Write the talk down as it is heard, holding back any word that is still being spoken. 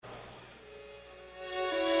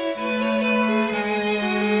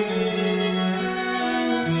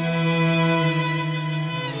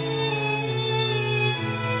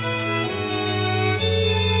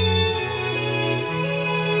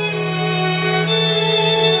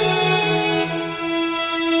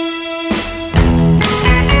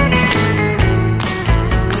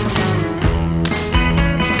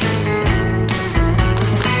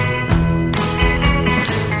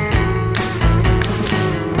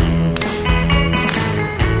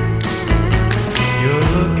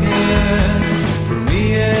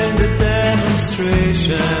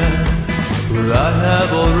demonstration. But I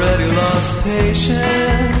have already lost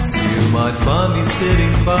patience. You might find me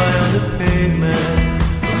sitting by on the pavement,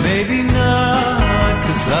 or maybe not,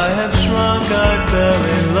 'cause I have shrunk, I fell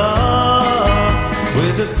in love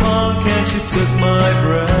with a punk and she took my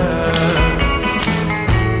breath.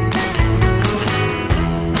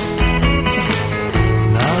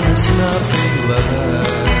 Now there's nothing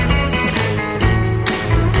left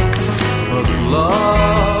but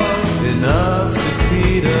love, enough to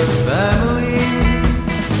feed a family.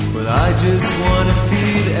 But I just wanna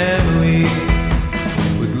feed Emily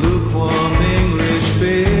with lukewarm English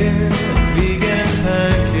beer and vegan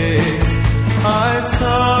pancakes. I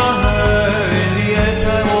saw her in the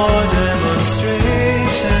anti-war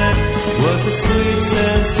demonstration. It was a sweet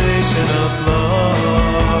sensation of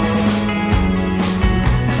love.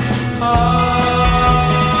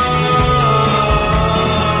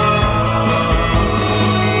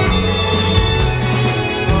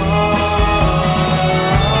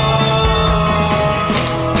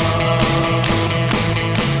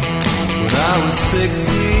 When I was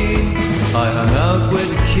 16, I hung out with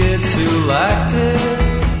the kids who lacked it.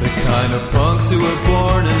 The kind of punks who were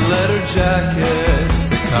born in leather jackets.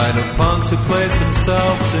 The kind of punks who place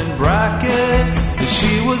themselves in brackets. And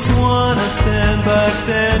she was one of them. Back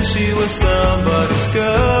then she was somebody's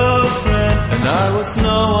girlfriend, and I was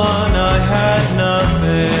no one, I had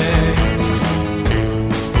nothing.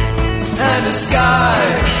 And the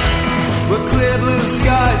skies were clear blue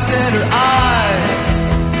skies, and her eyes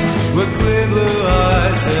were clear blue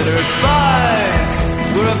eyes, and her thighs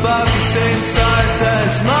were about the same size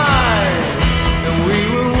as mine. And we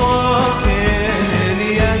were walking in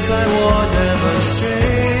the anti-war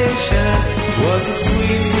demonstration. It was a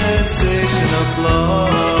sweet sensation of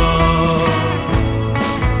love,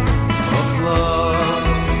 of love.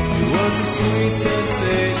 It was a sweet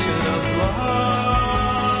sensation of love.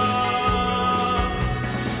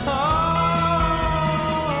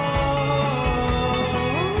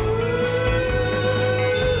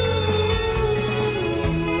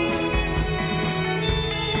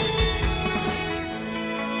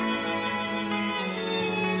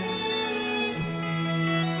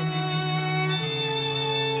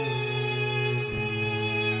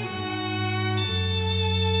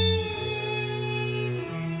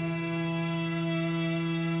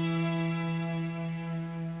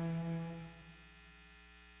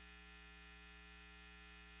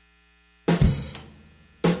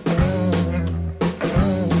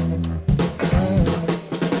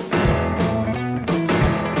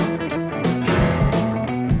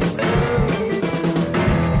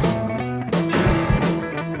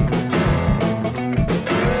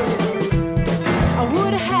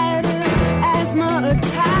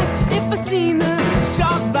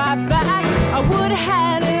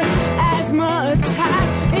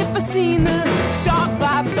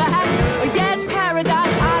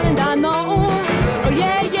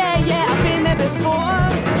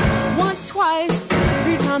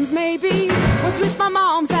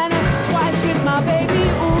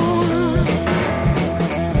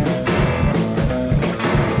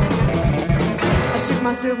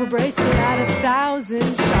 Silver bracelet out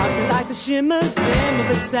 1,000 sharks, and like the shimmer glimmer,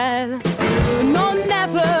 but said, no,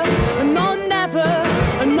 never, no, never,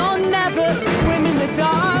 no, never swim in the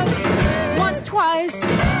dark. Once, twice,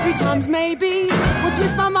 3 times maybe. Once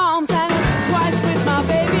with my mom's and twice with my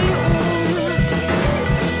baby.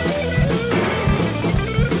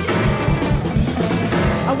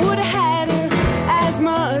 I would have had an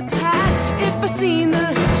asthma attack if I seen the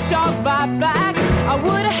shark bite back. I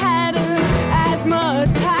would have had an asthma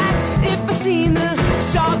attack if I seen the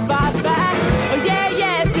shark bite back. Oh yeah,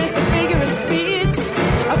 yeah, it's just a figure of speech.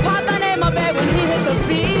 I popped my name up bed when he hit the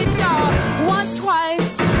beach. Oh, once, twice,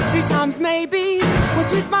 3 times maybe.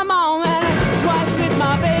 Once with my mom and twice with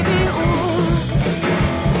my baby. Ooh.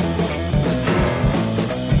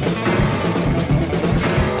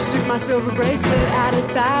 I shook my silver bracelet at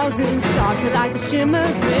 1,000 sharks, and like the shimmer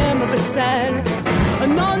glimmer, but said,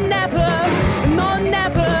 no, never, no,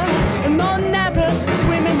 never, no, never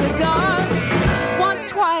swim in the dark. Once,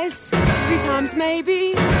 twice, 3 times maybe.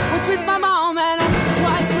 Once with my mom and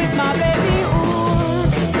twice with my baby. Ooh.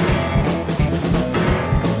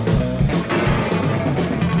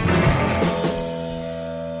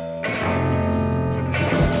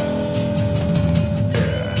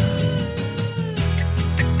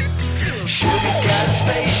 Sugar's got a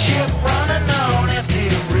spaceship running on empty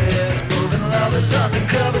wrist, moving lovers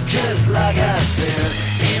undercover just like I said.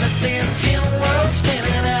 In a thin tin world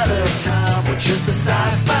spinning out of time, with just the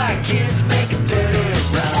sci-fi kids making dirty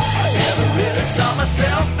rhyme. I never really saw myself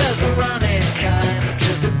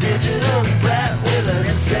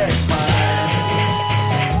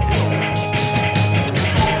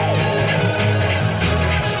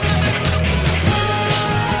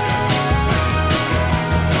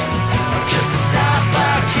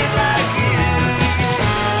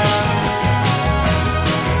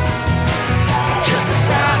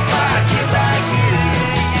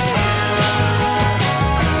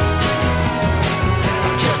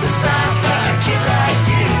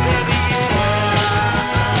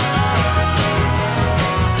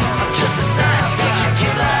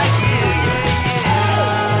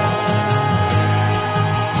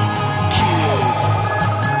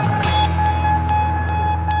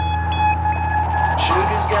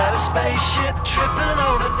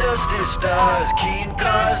dusty stars, keying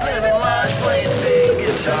cars, living large, playing big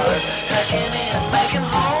guitars, hacking in, making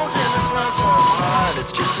holes in this lonesome heart.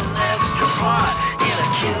 It's just an extra part in a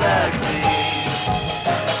kid like me.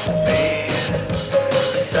 Me,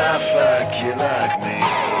 a sci-fi kid like me.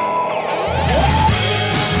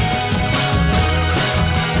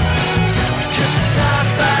 Just a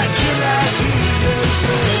sci-fi kid like me.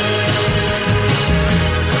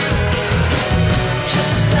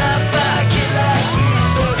 Just a sci-fi kid like me.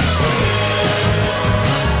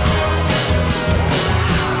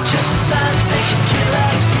 Just a science fiction kid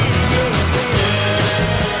like me.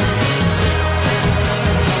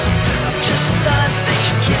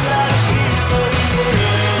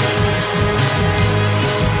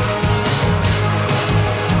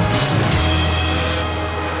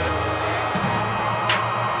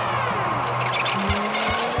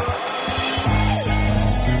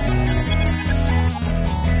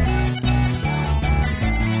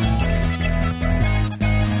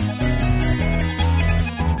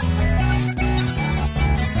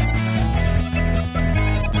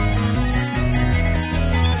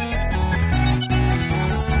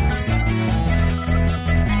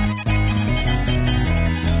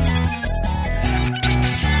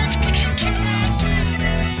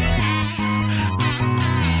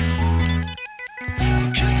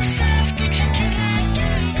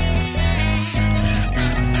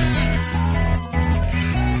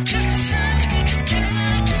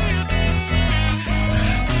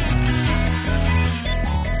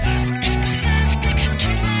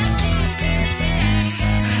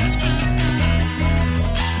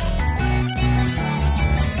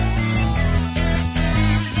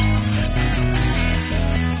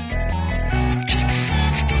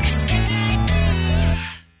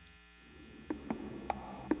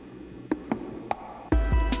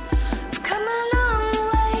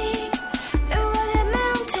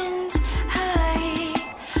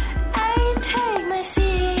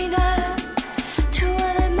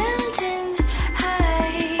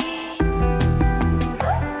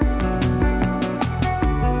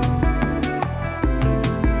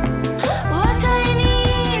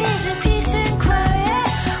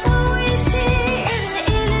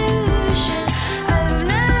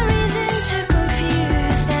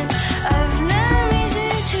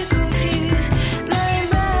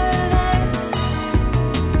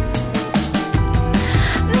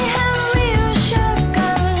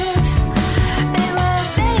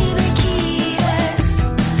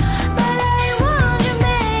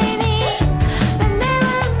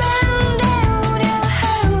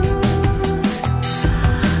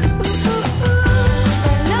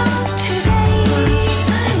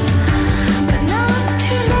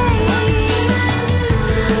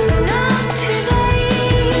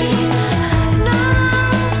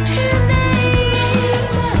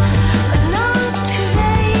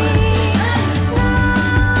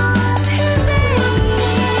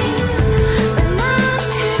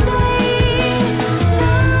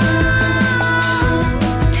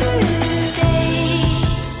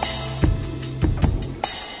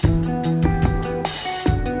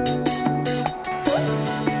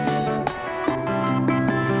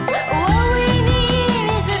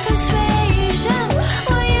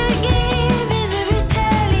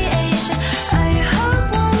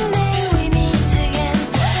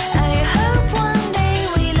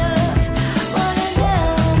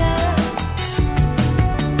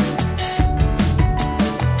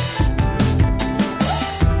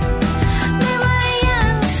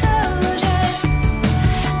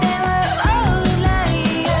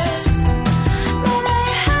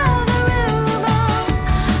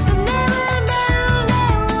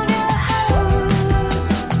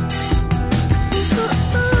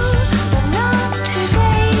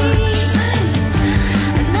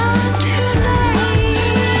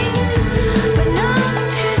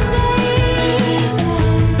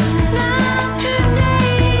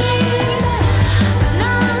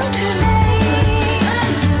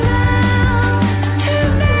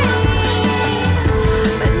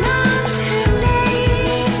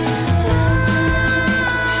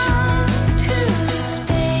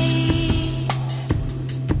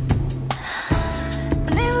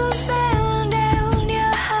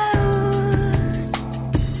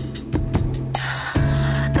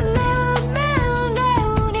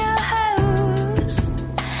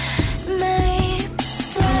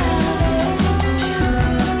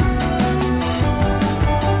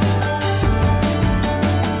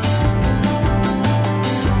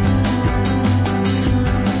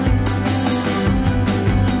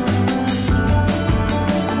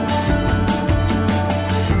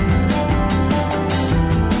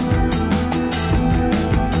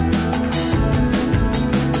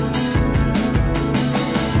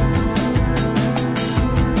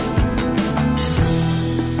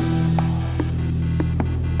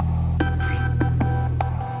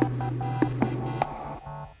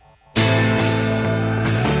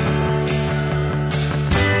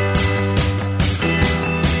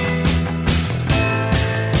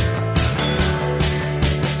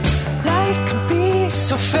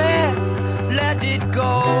 so fair, let it go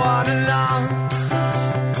on and on.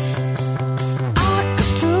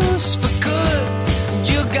 Octopus for good,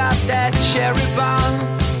 you got that cherry bomb.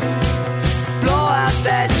 Blow out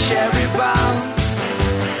that cherry bomb.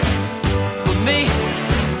 For me,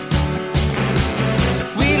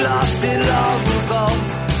 we lost it long ago.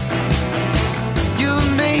 You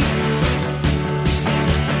and me.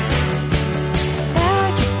 Now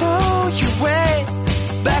you know your way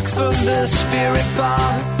back from the spirit bar.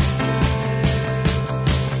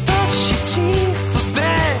 Brush your teeth for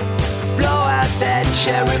bed. Blow out that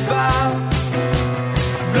cherry bomb.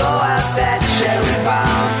 Blow out that cherry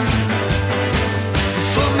bomb.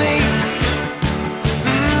 For me,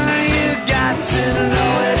 you got to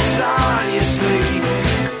know it's on your sleeve.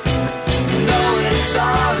 Know it's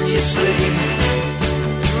on your sleeve.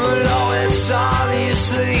 Know it's on your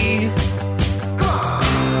sleeve.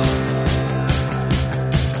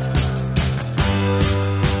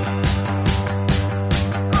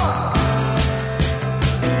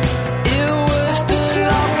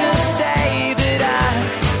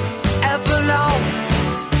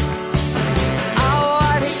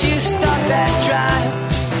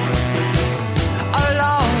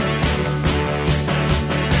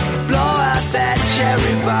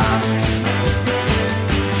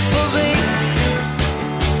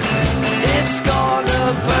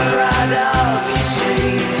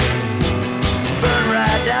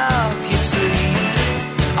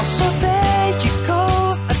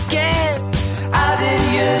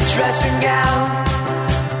 Dressing gown,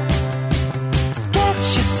 get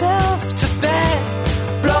yourself to bed,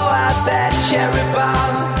 blow out that cherry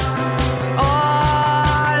bomb.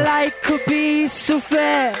 Oh, life could be so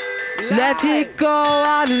fair, let it go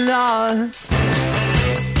on and on.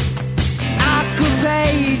 I could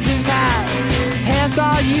pay tonight, hand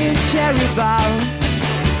on you cherry bomb.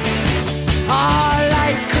 Oh,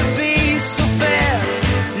 life could be so fair,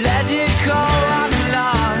 let it go on and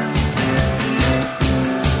on.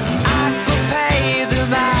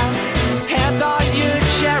 Hand on your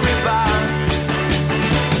cherry bomb.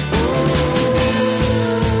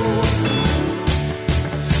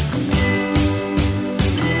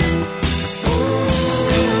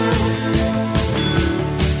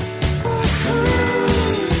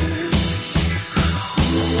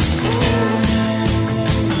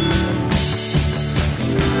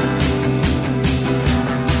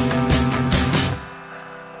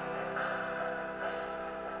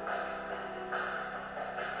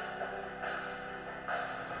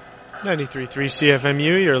 .93.3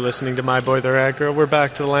 CFMU, you're listening to My Boy the Rad Girl. We're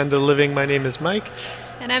back to the land of the living. My name is Mike.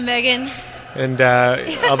 And I'm Megan. And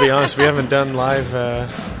I'll be honest, we haven't done live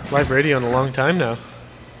radio in a long time now.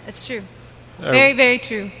 It's true. Very, very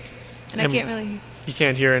true. And I can't really... You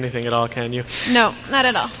can't hear anything at all, can you? No, not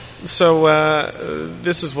at all. So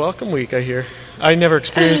this is Welcome Week, I hear. I never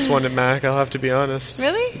experienced one at Mac, I'll have to be honest.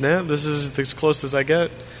 Really? No, this is as close as I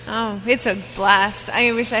get. Oh, it's a blast.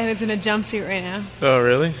 I wish I was in a jumpsuit right now. Oh,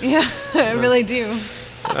 really? Yeah, I really do.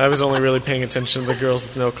 I was only really paying attention to the girls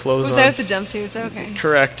with no clothes on. Without the jumpsuits, okay.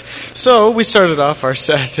 Correct. So we started off our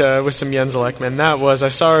set with some Jens Lekman. That was, I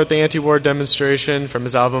saw her at the anti-war demonstration from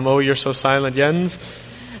his album, Oh, You're So Silent, Jens.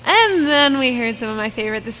 And then we heard some of my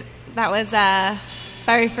favorite. That was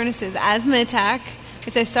Fiery Furnaces, Asthma Attack,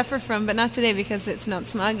 which I suffer from, but not today because it's not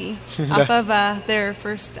smoggy. Off of their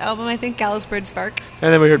first album, I think, Gallows Spark.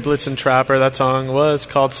 And then we heard Blitzen Trapper. That song was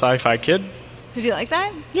called Sci-Fi Kid. Did you like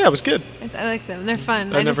that? Yeah, it was good. I like them. They're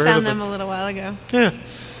fun. I just found them a little while ago. Yeah.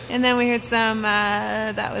 And then we heard some,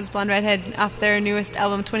 that was Blonde Redhead off their newest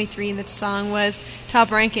album, 23. The song was Top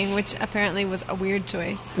Ranking, which apparently was a weird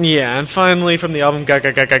choice. Yeah, and finally from the album Ga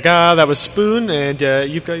Ga Ga Ga Ga, that was Spoon, and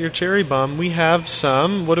you've got your Cherry Bomb. We have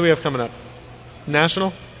some, what do we have coming up?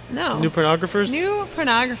 National? No. New Pornographers? New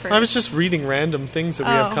Pornographers. I was just reading random things that we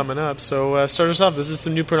have coming up. So start us off. This is the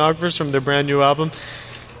New Pornographers from their brand new album.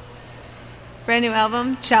 Brand new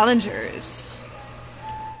album, Challengers.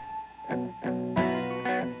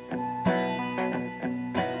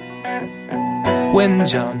 When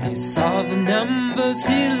Johnny saw the numbers,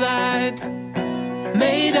 he lied.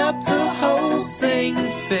 Made up the whole thing,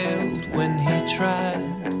 failed when he tried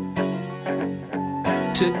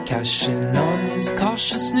to cash in on his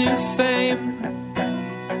cautious new fame.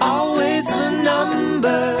 Always the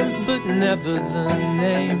numbers, but never the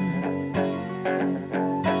name.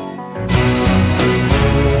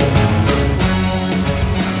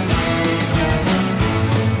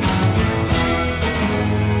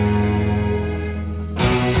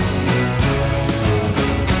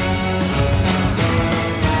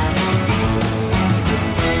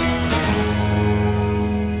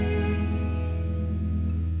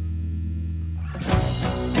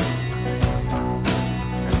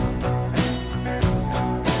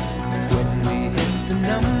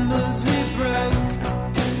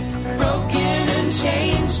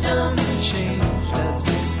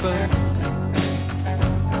 spoke.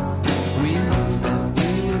 We knew that we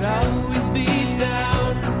would always be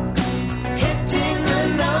down, hitting the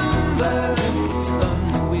numbers on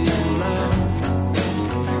the wheel round.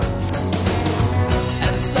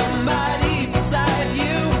 And somebody beside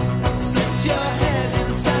you slipped your head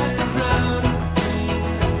inside the crown.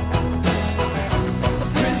 A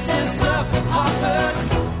princess of the paupers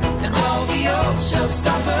and all the old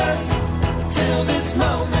showstoppers, till this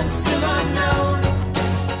moment still unknown.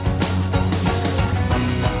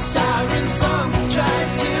 Siren songs have tried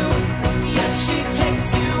to, yet she takes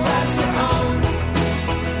you as her own.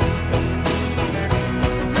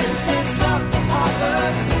 The princess of the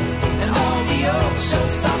paupers and all the old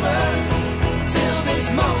showstoppers, till this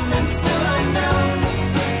moment still unknown.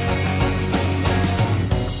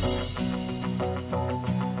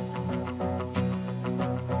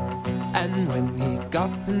 And when he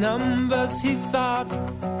got the numbers, he thought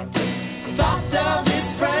of his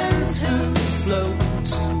friends who slowed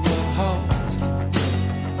to a halt,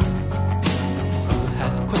 who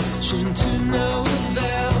had questioned to no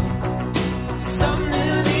avail. Some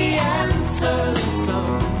knew the answer,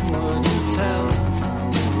 some wouldn't tell.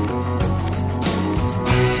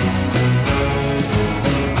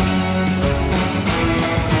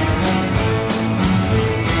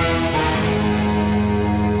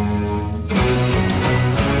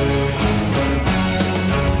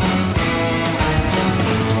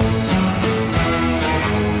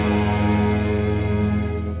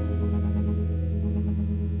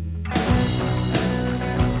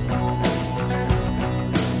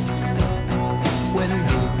 When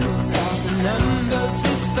Gabriel saw the numbers,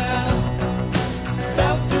 he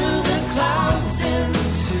fell through the clouds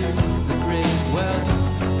into the great well.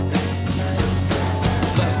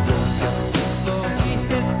 But before he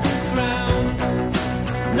hit the ground,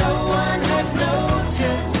 no one had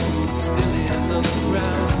noticed, still he looked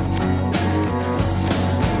around.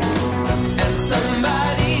 And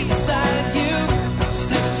somebody beside you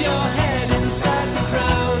slipped your head inside the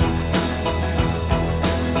crown.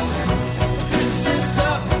 Princess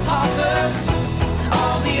of the paupers,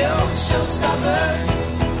 all the old showstoppers,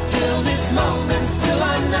 till this moment still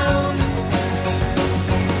unknown.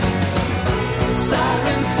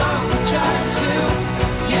 Siren songs have tried to,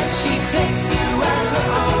 yet she takes you as her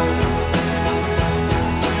own.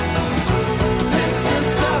 The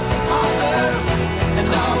princess of the paupers and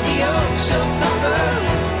all the old showstoppers,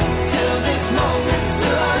 till this moment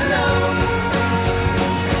still unknown.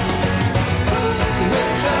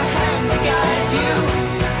 With her hand to guide you,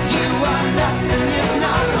 you are nothing if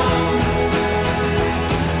not home.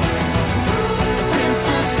 The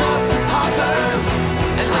princess of the paupers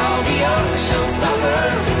and all the old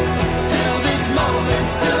showstoppers, till this moment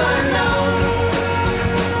still unknown.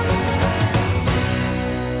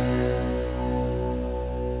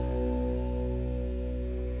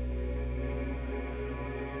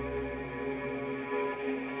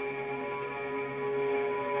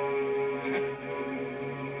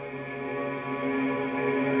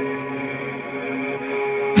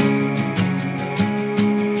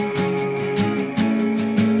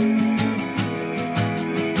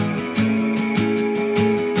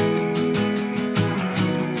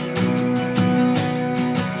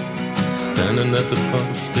 Standing at the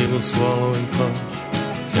punch table, swallowing punch.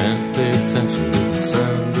 Can't pay attention to the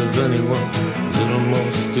sound of anyone. Little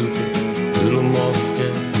more stupid, little more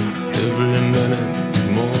scared. Every minute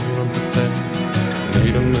more unprepared.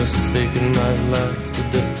 Made a mistake in my life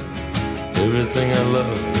today. Everything I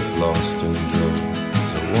love is lost in joy.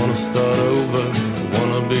 So I wanna start over, I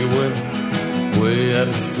wanna be winning. Way out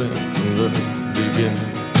of sync from the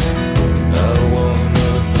beginning. I wanna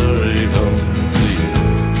hurry home to you.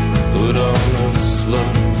 Put on a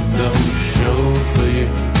slow down show for you.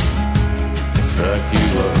 Crack you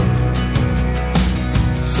up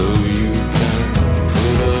so you can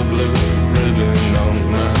put a blue ribbon on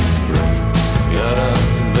my brain. God, I'm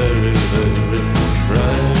very, very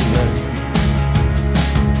frightening.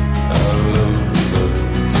 I'll overdo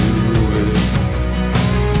it.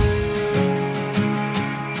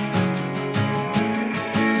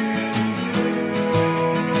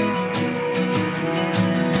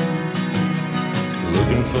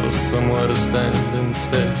 Looking for somewhere to stand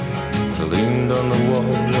instead. I leaned on the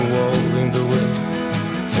wall and wall leaned away.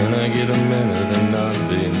 Can I get a minute and not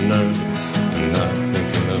be nervous and not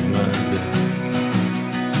thinking of my day?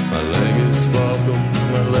 My leg is sparkles,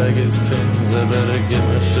 my leg is pins. I better get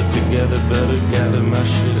my shit together, better gather my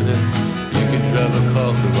shit in. You could drive a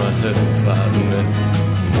car through my head in 5 minutes,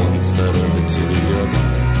 from one side of it to the other.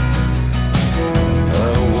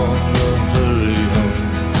 I wanna hurry home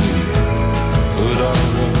to you. Put on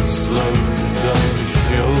a slow down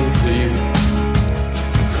show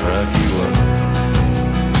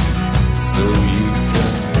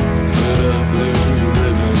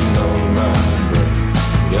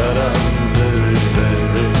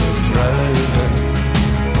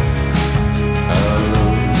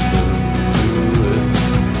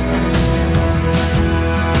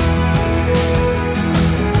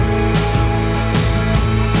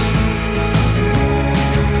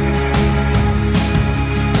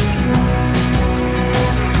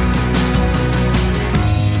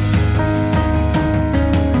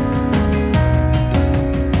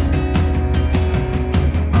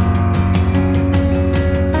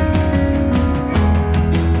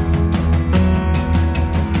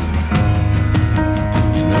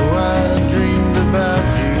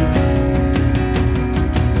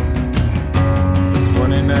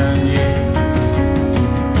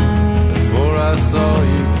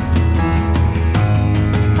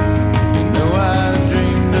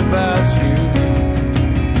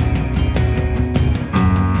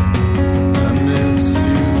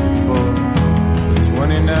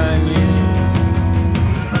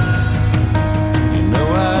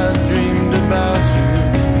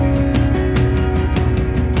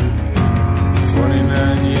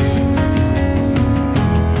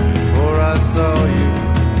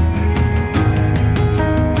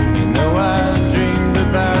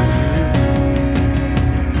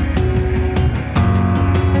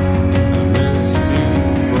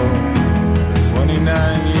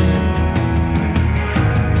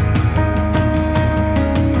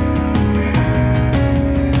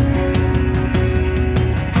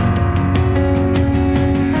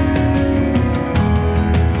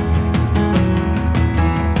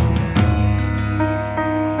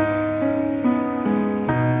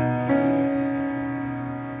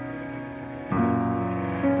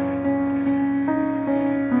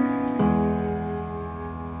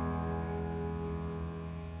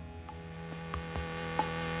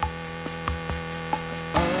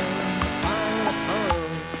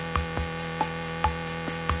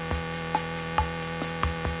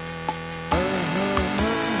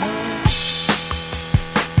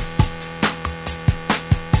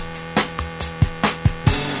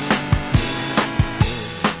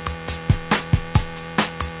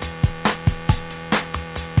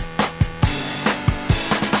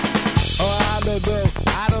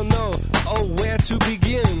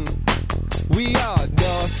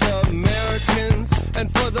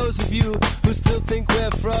of you who still think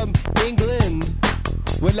we're from England.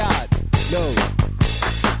 We're not, no.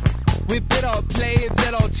 We've been on planes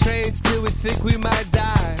and on trains till we think we might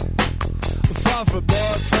die. Far from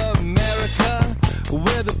North America,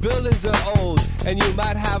 where the buildings are old and you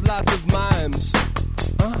might have lots of mimes.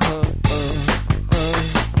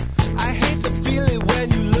 I hate the feeling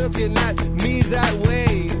when you're looking at me that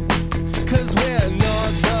way, 'cause we're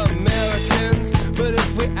North Americans, but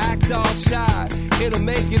if we act all shy, it'll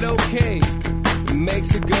make it okay. It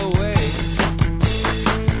makes it go away.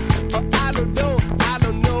 Oh, I don't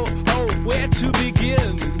know, oh, where to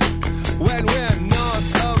begin when we're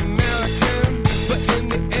North American, but in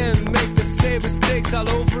the end, make the same mistakes all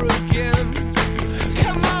over again.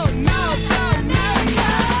 Come on, North America!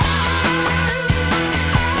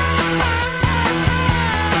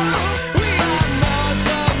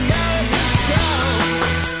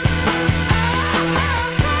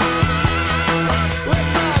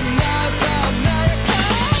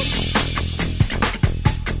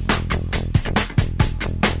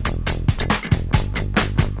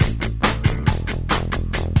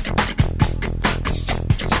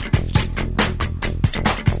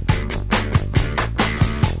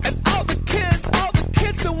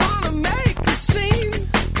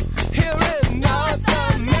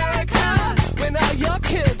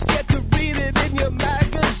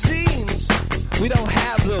 We don't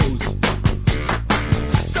have those.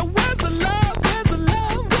 So where's the love? Where's the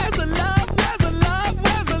love? Where's the love? Where's the love?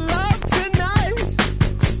 Where's the love tonight?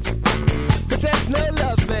 But there's no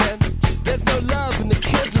love, man. There's no love and the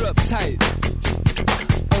kids are uptight.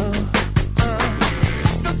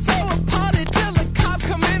 So throw a party till the cops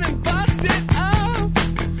come in and bust it up.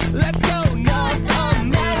 Let's go, North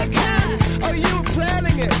Americans. Oh, you were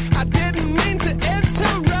planning it. I didn't mean to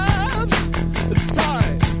interrupt.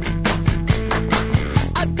 Sorry.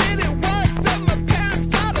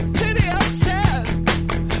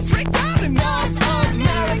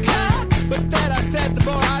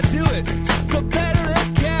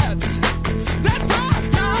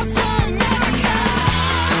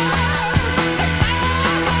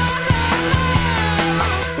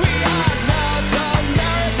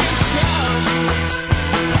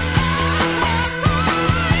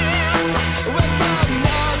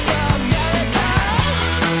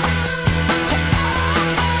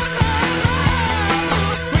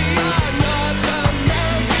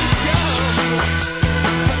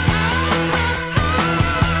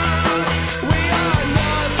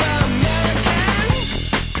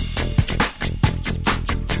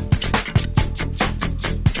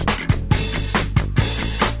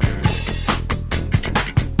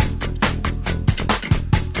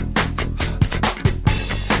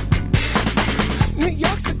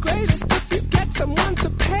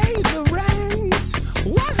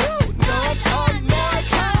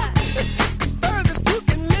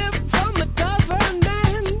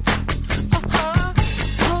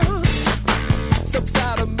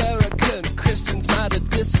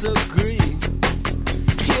 Disagree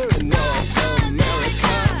here in North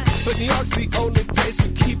America, but New York's the only place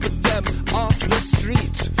we're keeping them off the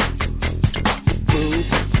street. Boom,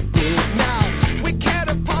 boom. Now we can't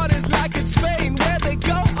have parties like in Spain where they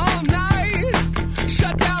go all night.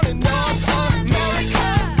 Shut down in North America,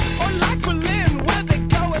 or like Berlin where they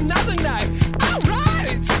go another night. All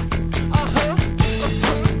right.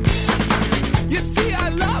 You see, I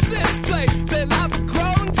love this place that I've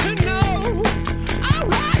grown to know.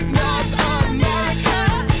 North America,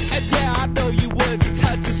 and yeah, I know you wouldn't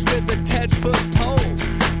touch us with a 10-foot pole.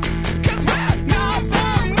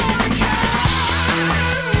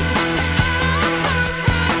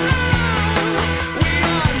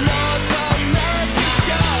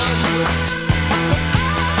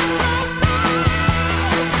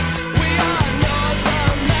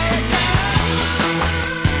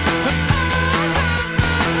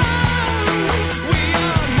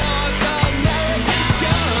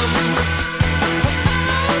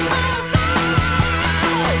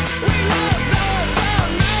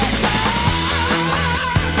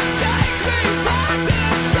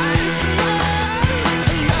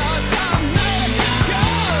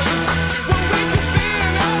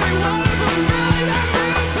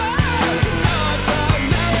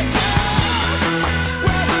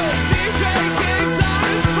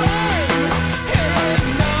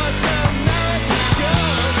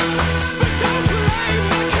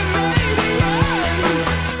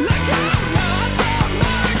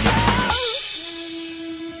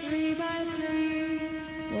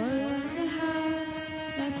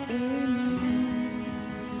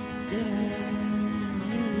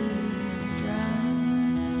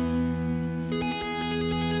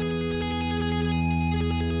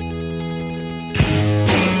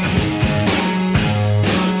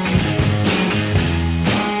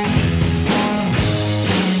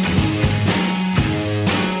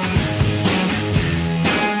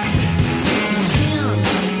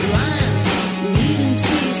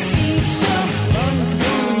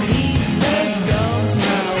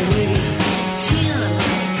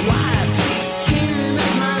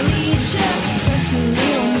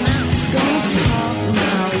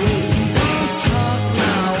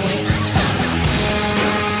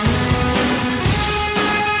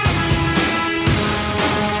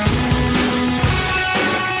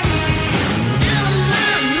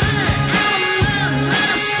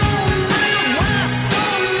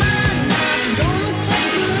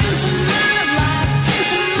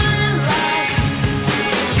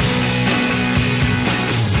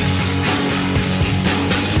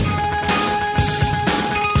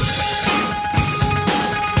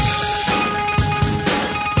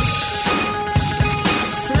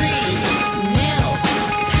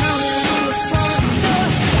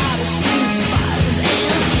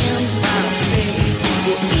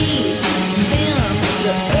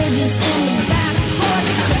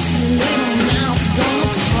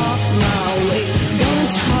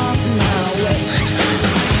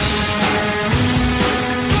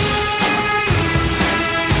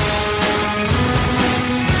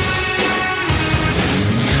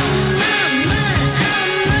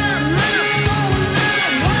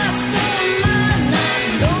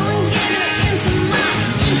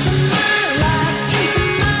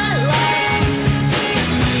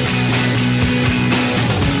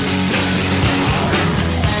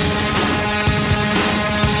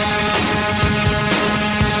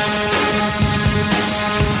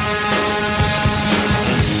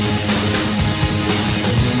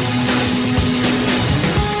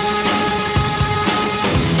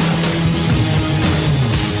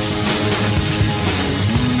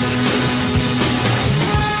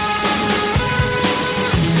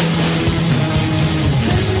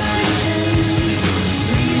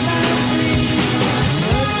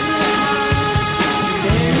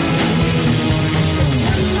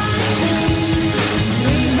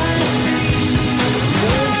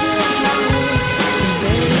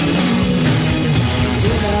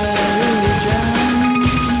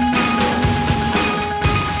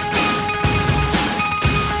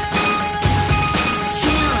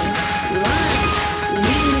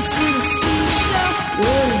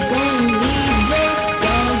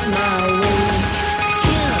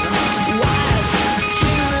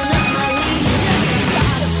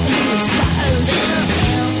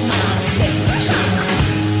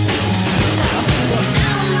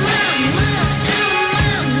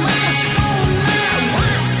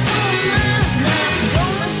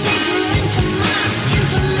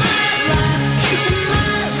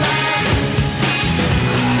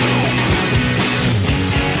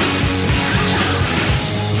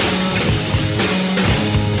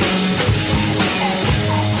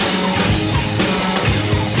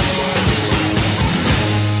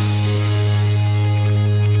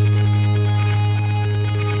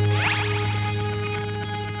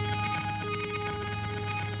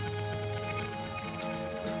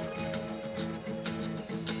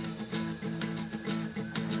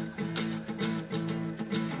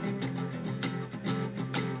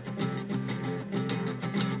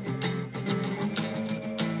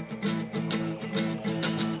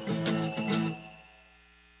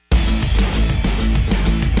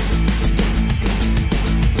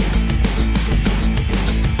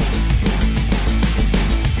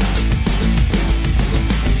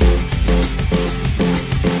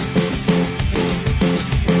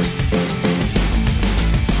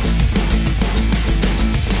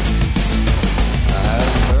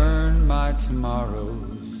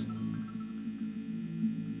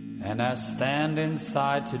 I stand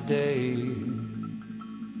inside today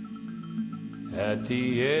at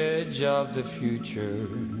the edge of the future,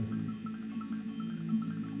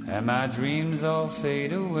 and my dreams all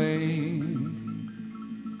fade away.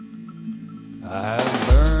 I have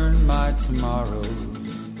burned my tomorrows,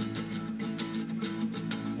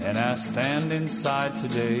 and I stand inside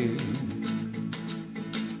today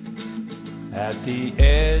at the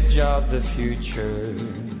edge of the future,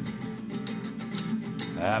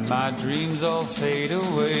 and my dreams all fade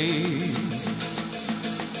away.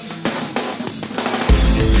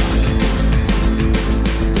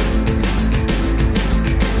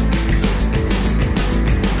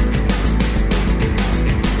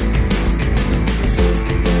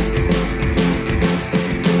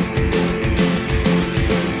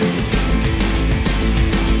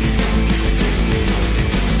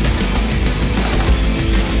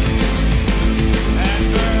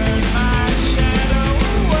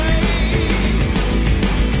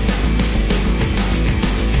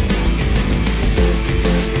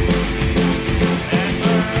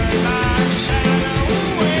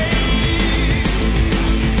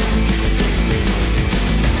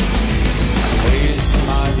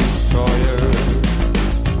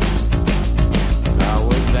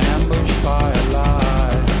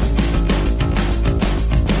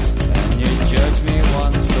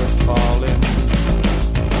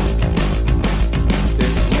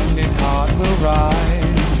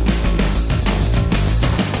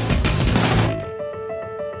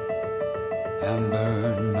 And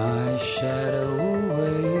burn my shadow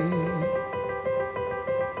away.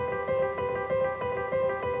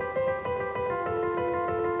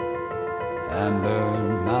 And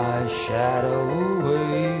burn my shadow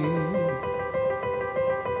away.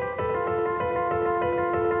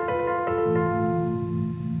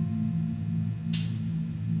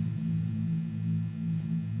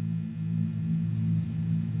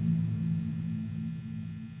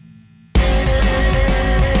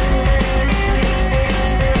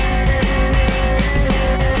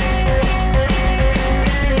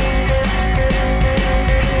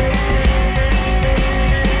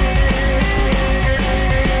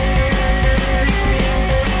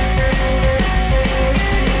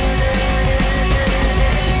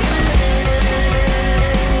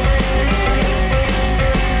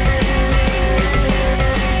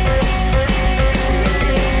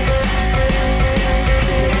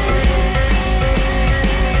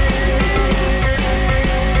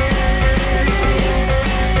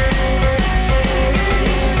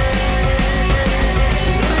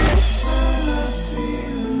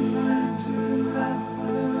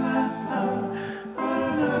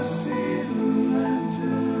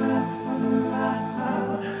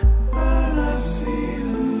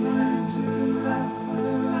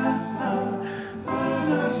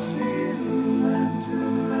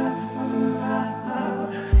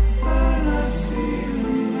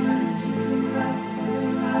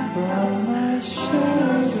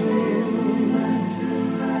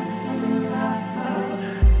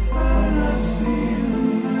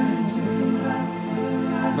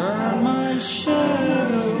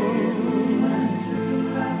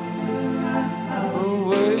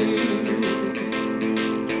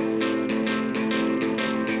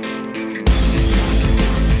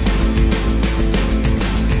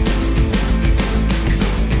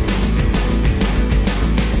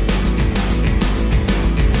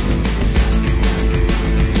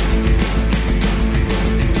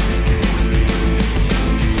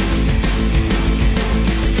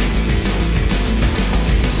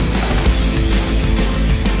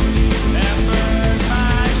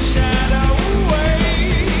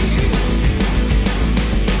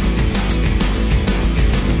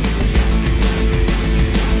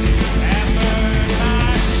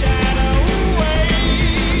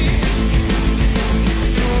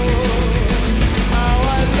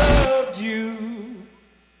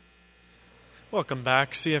 Welcome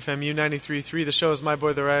back, CFMU 93.3. The show is My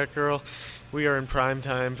Boy the Riot Girl. We are in prime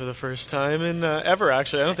time for the first time in ever,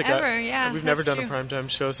 actually. I don't think we've never done a prime time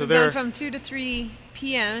show. So we've gone from 2 to 3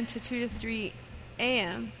 p.m. to 2 to 3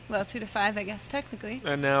 a.m. Well, 2 to 5, I guess, technically.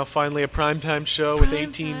 And now finally a prime time show with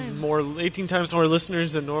 18 times more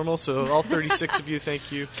listeners than normal. So all 36 of you,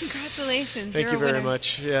 thank you. Congratulations. Thank you very winner.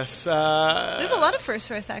 much. Yes. There's a lot of firsts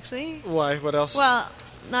for us, actually. Why? What else? Well,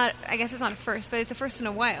 I guess it's not a first, but it's a first in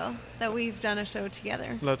a while that we've done a show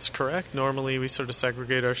together. That's correct. Normally we sort of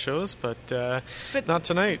segregate our shows, but not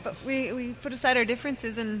tonight. But we put aside our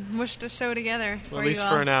differences and mushed a show together. Well, at least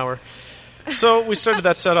for an hour. So we started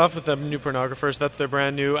that set off with the New Pornographers. That's their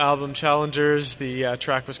brand new album, Challengers. The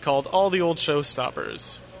track was called All the Old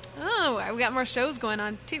Showstoppers. Oh, we got more shows going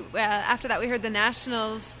on too. After that, we heard the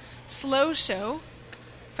Nationals' "Slow Show"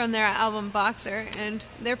 from their album Boxer, and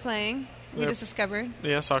they're playing. We just discovered.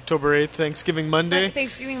 Yes, October 8th, Thanksgiving Monday.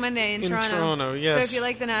 Thanksgiving Monday in Toronto. Toronto, yes. So if you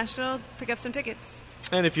like the National, pick up some tickets.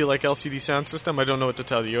 And if you like LCD Sound System, I don't know what to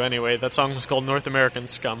tell you. Anyway, that song was called North American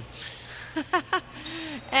Scum.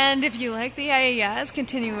 And if you like the Ayayas,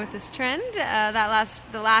 continuing with this trend,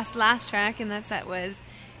 the last track in that set was...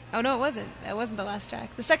 Oh, no, it wasn't. That wasn't the last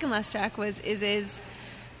track. The second last track was Is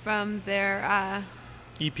from their...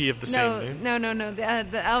 EP of the same name? No.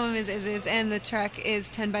 The album is, and the track is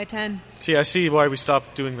 10 by 10. See, I see why we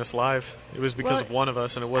stopped doing this live. It was because of one of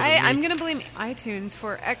us, and it wasn't me. I'm going to blame iTunes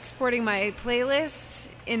for exporting my playlist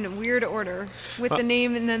in weird order with the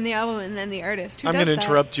name and then the album and then the artist. I'm going to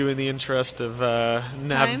interrupt you in the interest of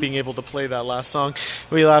not being able to play that last song.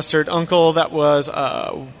 We last heard Uncle. That was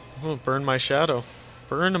Burn My Shadow.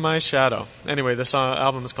 Burn My Shadow. Anyway, this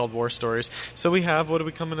album is called War Stories. So we have, what are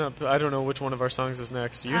we coming up? I don't know which one of our songs is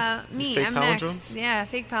next. You? Me, Fake I'm Palindromes? next. Yeah,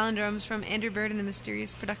 Fake Palindromes from Andrew Bird and the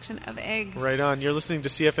Mysterious Production of Eggs. Right on. You're listening to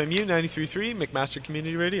CFMU 93.3, McMaster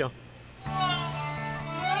Community Radio.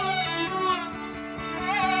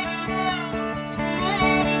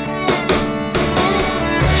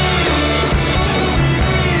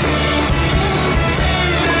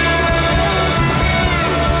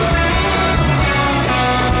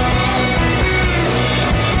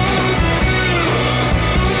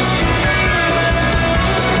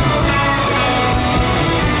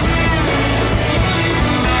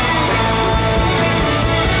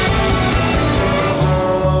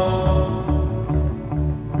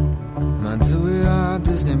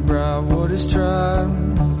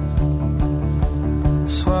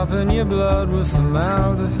 Swapping your blood with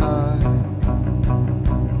formaldehyde.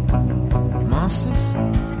 Monsters?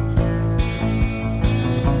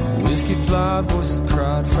 Whiskey plied, voices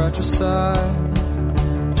cried, fratricide.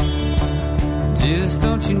 Jesus,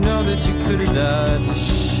 don't you know that you could have died? You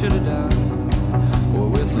should have died. Or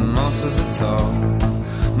with the monsters at all.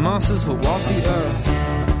 Monsters will walk the earth.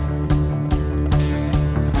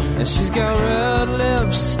 And she's got red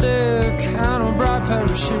lipstick and a bright pair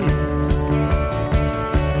of shoes.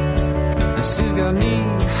 And she's got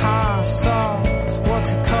knee-high socks, what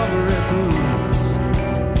to cover her blues.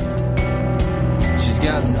 She's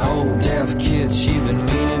got an old death kid she's been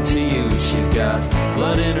meaning to use. She's got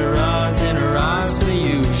blood in her eyes for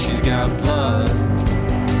you. She's got blood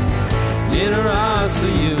in her eyes for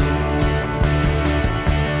you.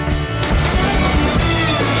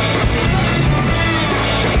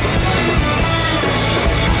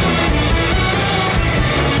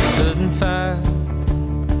 Certain facts,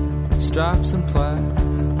 stripes and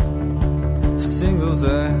plaits, singles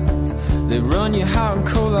ads, they run you hot and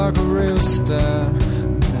cold like a rheostat.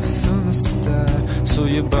 In a thermostat, so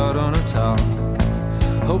you bite on her top.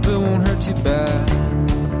 Hope it won't hurt too bad.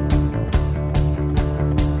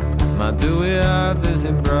 My dewy-eyed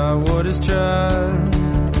Disney bride, what is tried?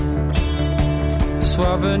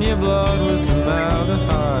 Swapping your blood with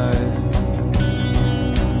formaldehyde.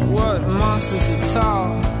 What monsters that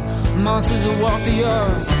talk? Monsters that walk the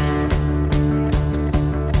earth.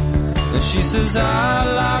 And she says I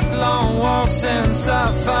like long walks and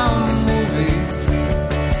sci-fi movies.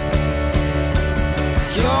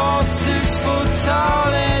 You're 6 foot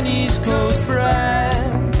tall and East Coast bred.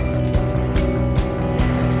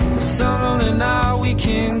 Some lonely night we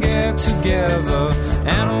can get together,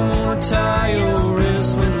 and I wanna tie your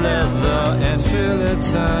wrist with leather and drill a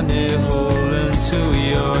tiny hole into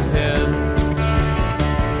your head.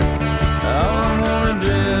 I wanna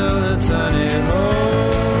drill a tiny hole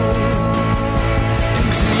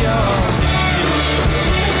into your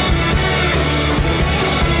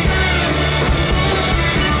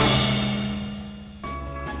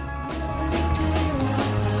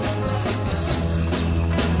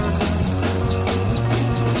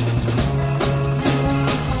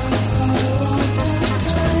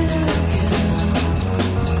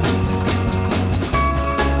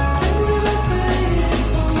We'll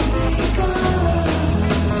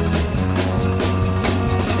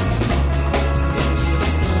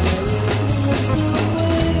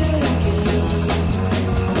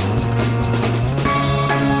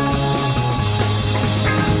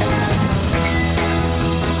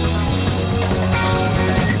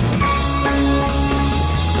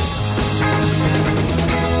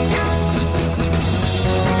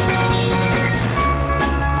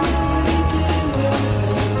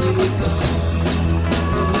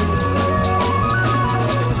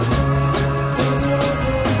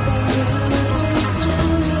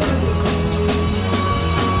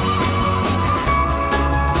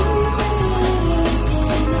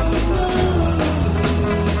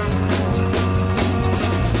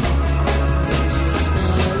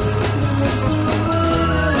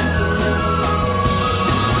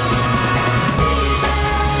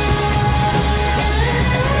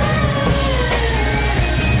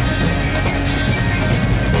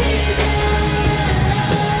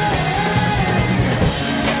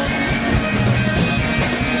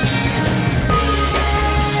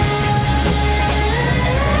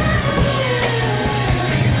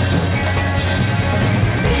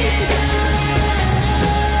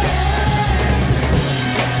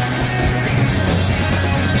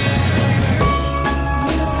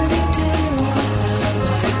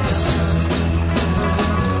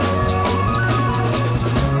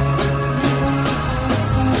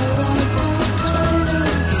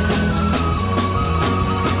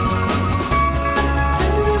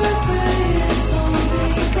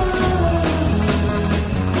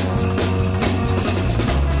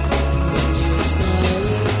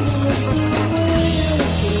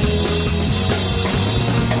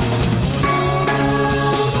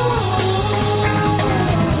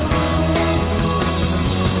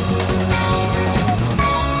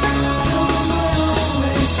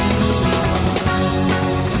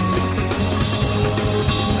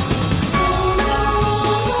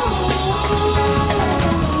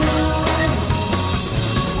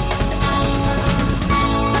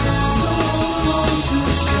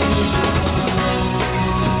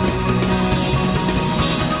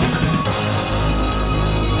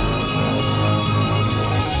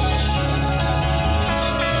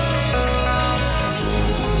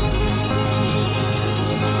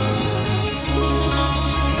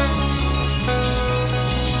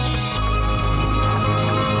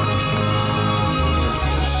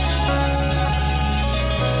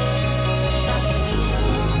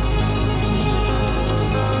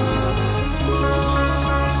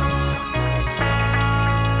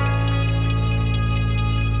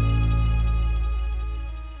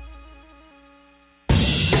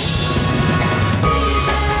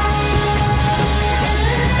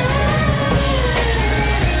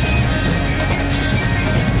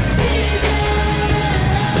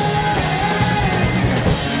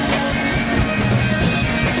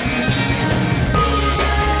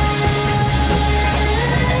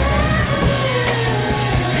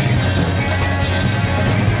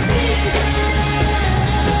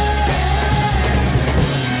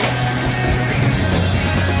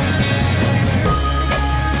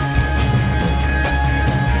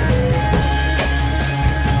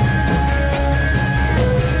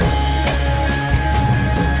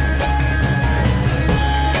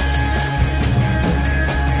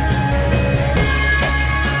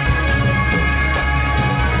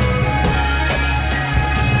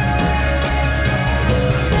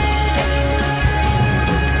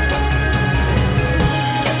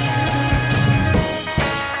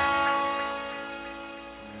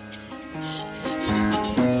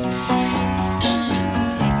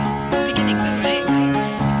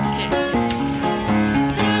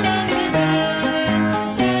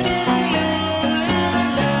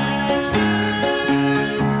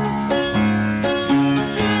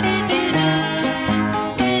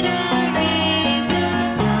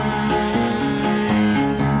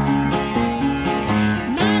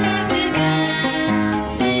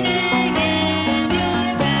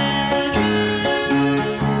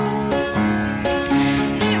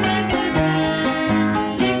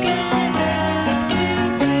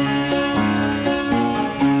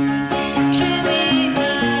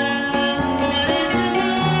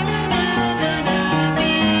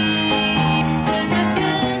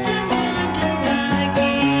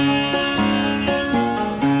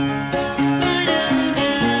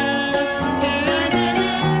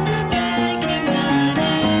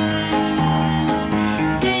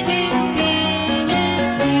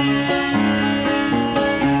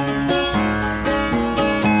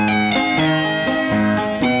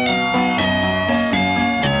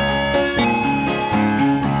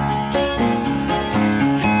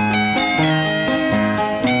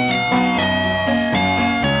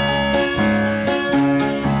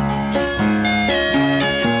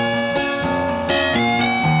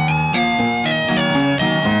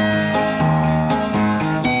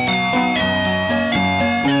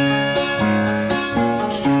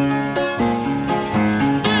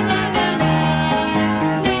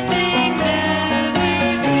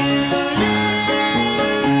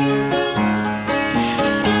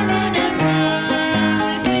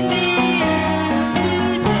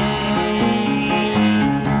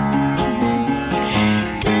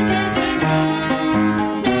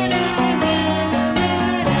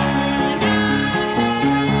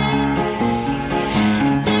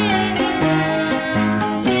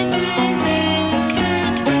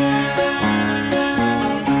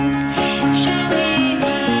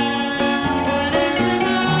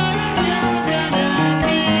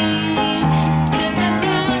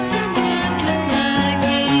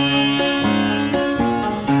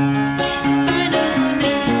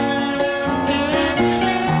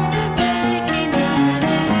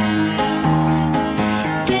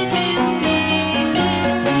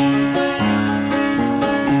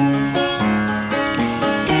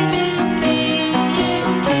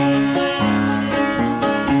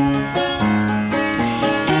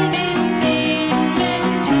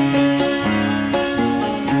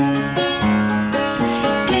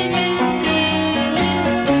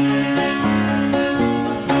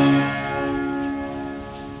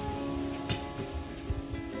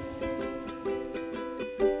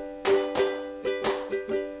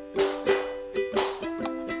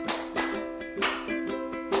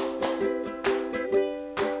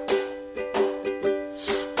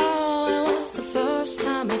was the first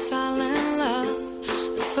time I fell in love.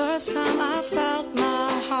 The first time I felt my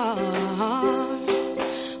heart.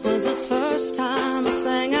 Was the first time I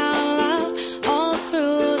sang out loud all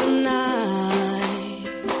through the night.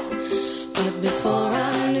 But before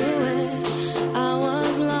I knew it, I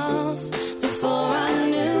was lost. Before I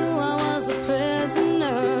knew I was a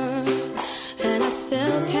prisoner. And I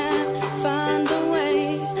still can't find a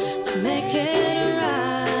way to make it right.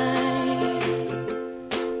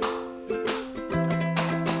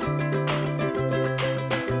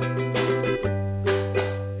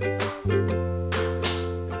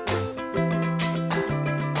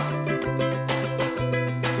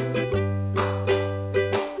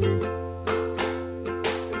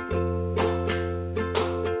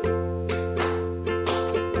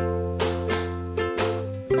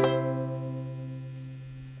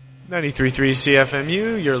 93.3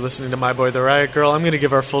 CFMU, you're listening to My Boy the Riot Girl. I'm going to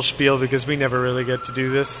give our full spiel because we never really get to do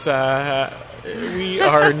this. We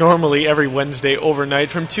are normally every Wednesday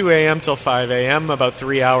overnight from 2 a.m. till 5 a.m., about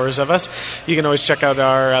 3 hours of us. You can always check out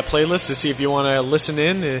our playlist to see if you want to listen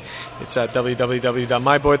in. It's at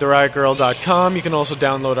www.myboytheriotgirl.com. You can also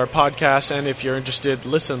download our podcast, and if you're interested,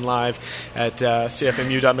 listen live at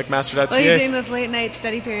cfmu.mcmaster.ca. Well, you're doing those late night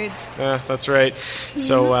study periods. That's right.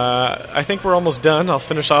 So I think we're almost done. I'll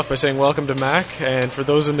finish off by saying welcome to Mac, and for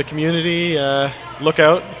those in the community, look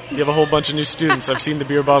out. You have a whole bunch of new students. I've seen the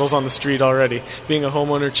beer bottles on the street already. Being a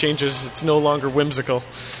homeowner changes. It's no longer whimsical.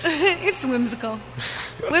 It's whimsical.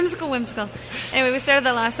 Whimsical. Anyway, we started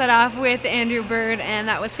the last set off with Andrew Bird, and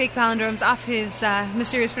that was Fake Palindromes off his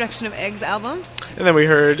Mysterious Production of Eggs album. And then we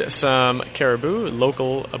heard some Caribou,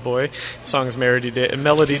 Local a Boy. The song is Melody Day.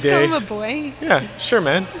 Just call him a boy. Yeah, sure,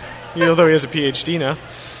 man. Although he has a PhD now.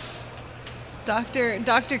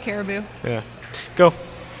 Dr. Caribou. Yeah. Go.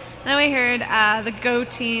 Then we heard the Go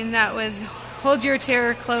Team. That was Hold Your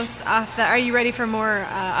Terror Close off the Are You Ready for More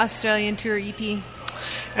Australian Tour EP.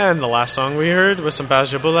 And the last song we heard was some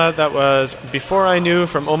Bajabula. That was Before I Knew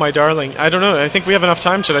from Oh My Darling. I don't know. I think we have enough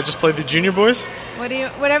time. Should I just play the Junior Boys?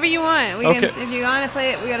 Whatever you want. Okay. If you want to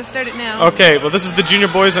play it, we got to start it now. Okay. Well, this is the Junior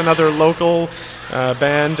Boys, another local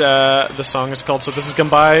band. The song is called So This Is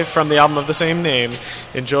Gumbai from the album of the same name.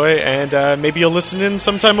 Enjoy, and maybe you'll listen in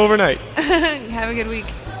sometime overnight. Have a good week.